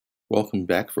Welcome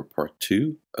back for part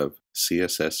 2 of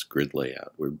CSS grid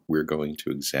layout, where we're going to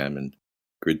examine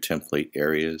grid template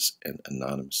areas and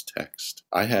anonymous text.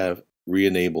 I have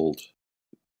re-enabled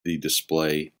the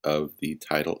display of the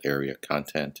title area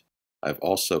content. I've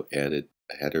also added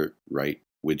a header right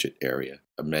widget area,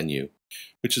 a menu,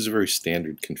 which is a very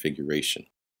standard configuration.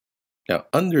 Now,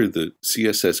 under the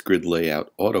CSS grid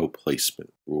layout auto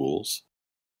placement rules,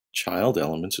 child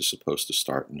elements are supposed to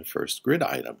start in the first grid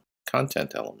item,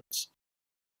 content elements.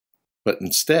 But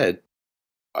instead,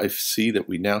 I see that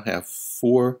we now have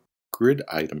 4 grid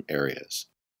item areas,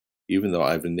 even though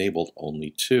I've enabled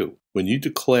only 2. When you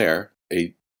declare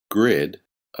a grid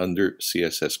under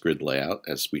CSS grid layout,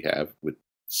 as we have with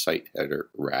site header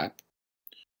wrap,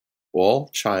 all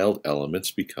child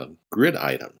elements become grid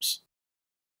items.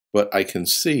 But I can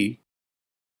see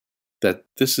that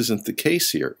this isn't the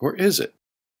case here, or is it?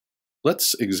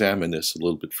 Let's examine this a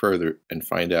little bit further and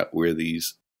find out where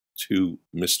these 2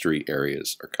 mystery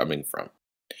areas are coming from.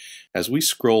 As we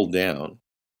scroll down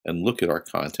and look at our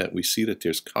content, we see that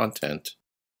there's content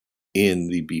in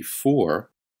the before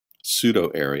pseudo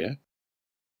area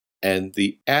and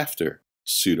the after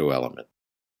pseudo element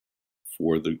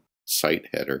for the site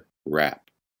header wrap.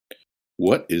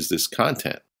 What is this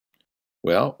content?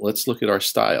 Well, let's look at our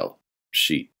style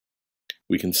sheet.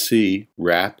 We can see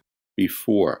wrap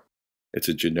before. It's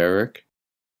a generic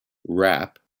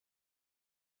wrap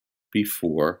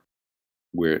before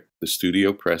where the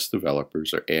Studio Press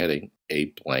developers are adding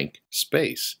a blank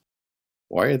space.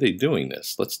 Why are they doing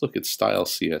this? Let's look at Style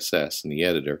CSS in the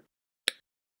editor,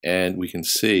 and we can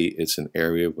see it's an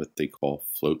area of what they call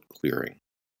float clearing.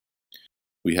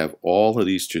 We have all of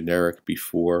these generic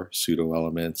before pseudo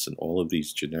elements and all of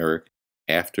these generic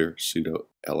after pseudo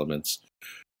elements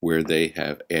where they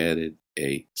have added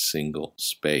a single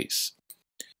space.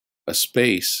 A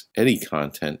space, any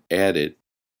content added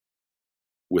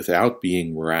without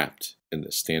being wrapped in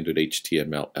the standard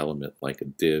HTML element like a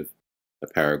div, a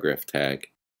paragraph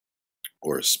tag,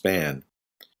 or a span,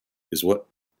 is what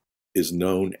is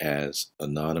known as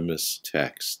anonymous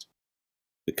text.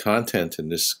 The content in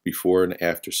this before and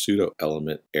after pseudo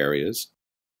element areas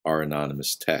are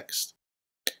anonymous text.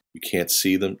 You can't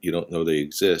see them, you don't know they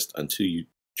exist until you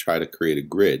try to create a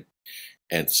grid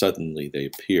and suddenly they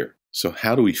appear. So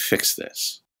how do we fix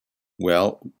this?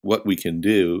 Well, what we can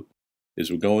do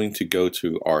is we're going to go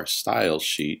to our style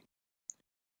sheet.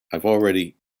 I've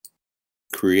already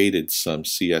created some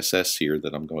CSS here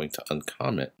that I'm going to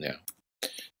uncomment now.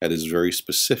 That is very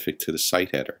specific to the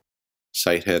site header.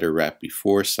 Site header wrap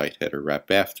before, site header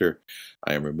wrap after.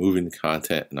 I am removing the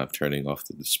content and I'm turning off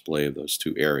the display of those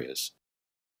 2 areas.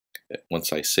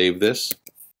 Once I save this,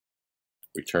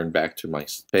 return back to my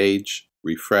page,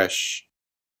 refresh,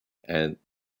 and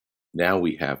now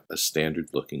we have a standard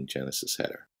looking Genesis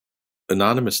header.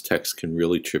 Anonymous text can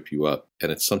really trip you up,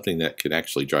 and it's something that can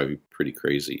actually drive you pretty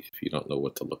crazy if you don't know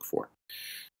what to look for.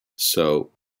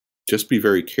 So just be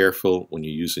very careful when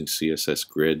you're using CSS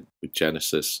Grid with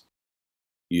Genesis.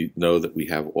 You know that we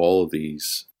have all of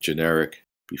these generic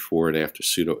before and after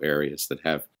pseudo areas that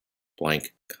have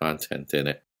blank content in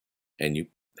it, and you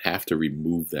have to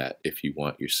remove that if you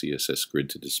want your CSS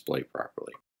Grid to display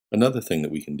properly. Another thing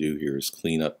that we can do here is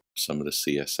clean up some of the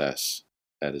CSS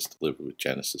that is delivered with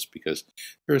Genesis, because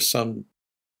there are some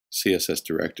CSS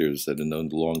directives that are no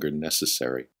longer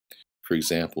necessary. For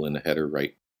example, in the header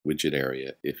right widget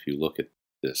area, if you look at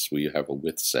this, we have a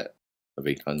width set of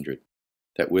 800.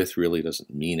 That width really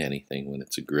doesn't mean anything when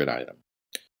it's a grid item.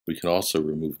 We can also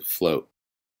remove the float.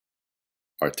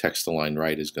 Our text align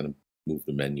right is going to move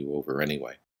the menu over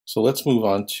anyway. So let's move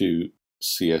on to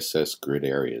CSS grid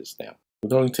areas now. We're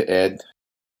going to add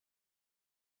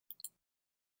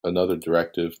another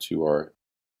directive to our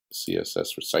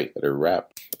CSS for site header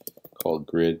wrap called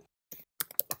grid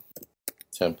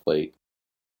template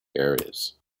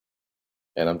areas.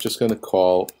 And I'm just going to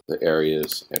call the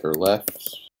areas header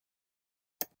left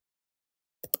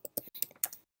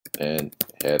and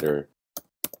header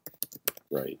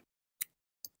right.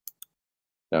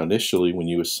 Now initially, when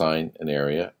you assign an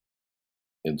area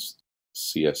in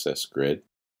CSS grid,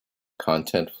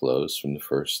 content flows from the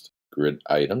first grid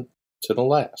item to the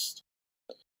last.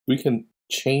 We can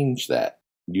change that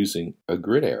using a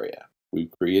grid area.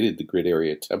 We've created the grid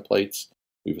area templates.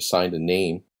 We've assigned a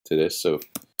name to this. So if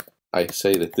I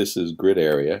say that this is grid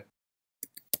area,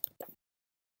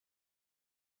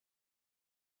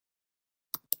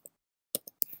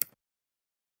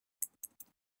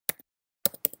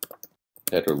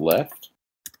 header left,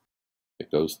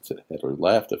 it goes to header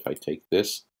left. If I take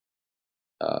this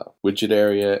widget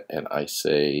area and I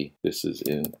say this is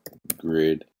in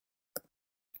grid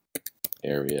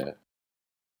area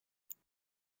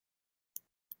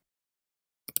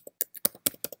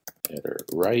header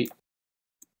right.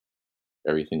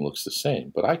 Everything looks the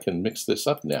same, but I can mix this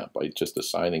up now by just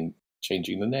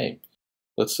changing the name.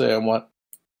 Let's say I want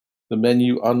the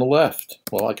menu on the left.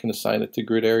 Well, I can assign it to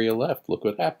grid area left. Look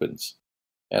what happens.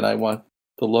 And I want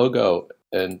the logo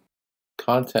and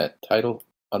content, title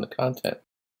on the content.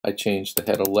 I change the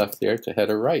header left there to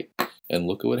header right. And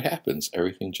look at what happens.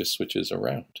 Everything just switches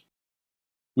around.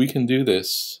 We can do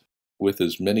this with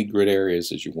as many grid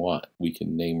areas as you want. We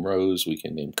can name rows, we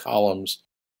can name columns,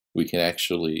 we can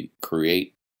actually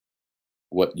create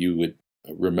what you would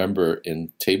remember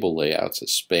in table layouts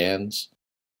as spans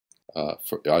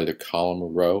for either column or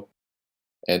row.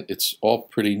 And it's all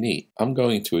pretty neat. I'm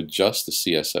going to adjust the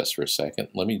CSS for a second.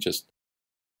 Let me just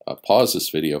pause this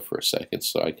video for a second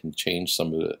so I can change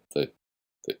some of the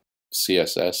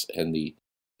CSS and the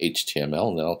HTML,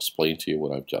 and then I'll explain to you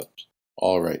what I've done.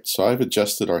 Alright, so I've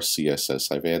adjusted our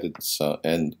CSS. I've added some,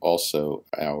 and also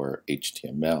our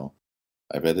HTML.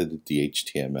 I've edited the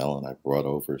HTML and I've brought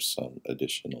over some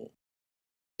additional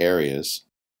areas.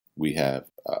 We have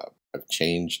I've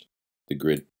changed the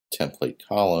grid template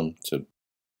column to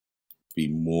be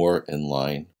more in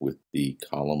line with the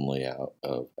column layout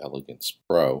of Elegance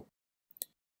Pro.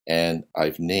 And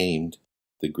I've named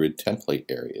the grid template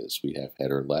areas. We have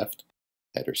header left,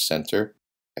 header center,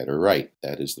 header right.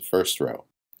 That is the first row.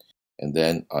 And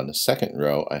then on the second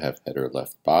row, I have header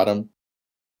left bottom,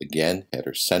 again,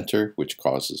 header center, which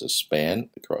causes a span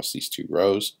across these two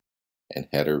rows, and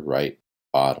header right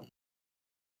bottom.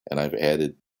 And I've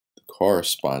added the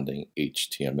corresponding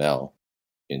HTML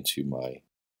into my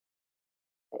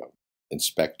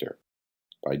inspector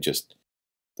by just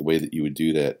the way that you would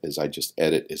do that is I just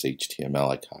edit as HTML.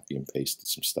 I copy and pasted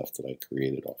some stuff that I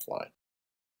created offline.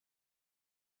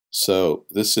 So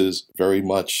this is very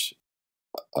much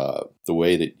the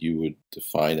way that you would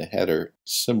define a header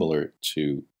similar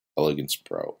to Elegance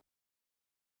Pro.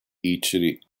 Each of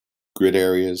the grid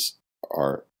areas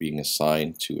are being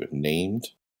assigned to a named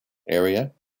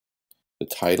area. The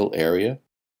title area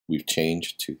we've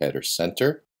changed to header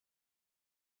center.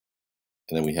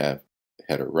 And then we have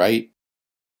header right,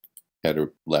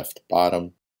 header left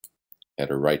bottom,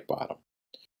 header right bottom.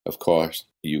 Of course,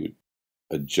 you would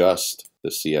adjust the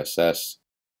CSS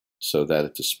so that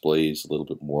it displays a little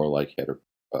bit more like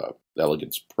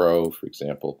Elegance Pro. For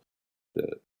example,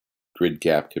 the grid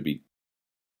gap could be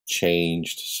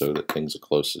changed so that things are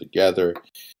closer together.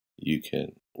 You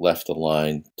can left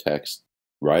align text,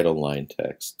 right align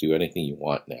text, do anything you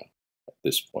want now at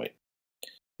this point.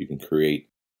 You can create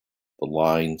the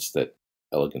lines that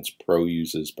Elegance Pro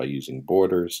uses by using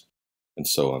borders, and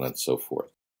so on and so forth.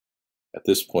 At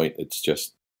this point, it's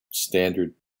just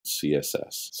standard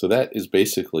CSS. So that is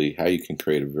basically how you can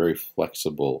create a very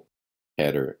flexible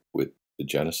header with the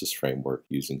Genesis framework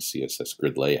using CSS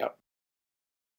grid layout.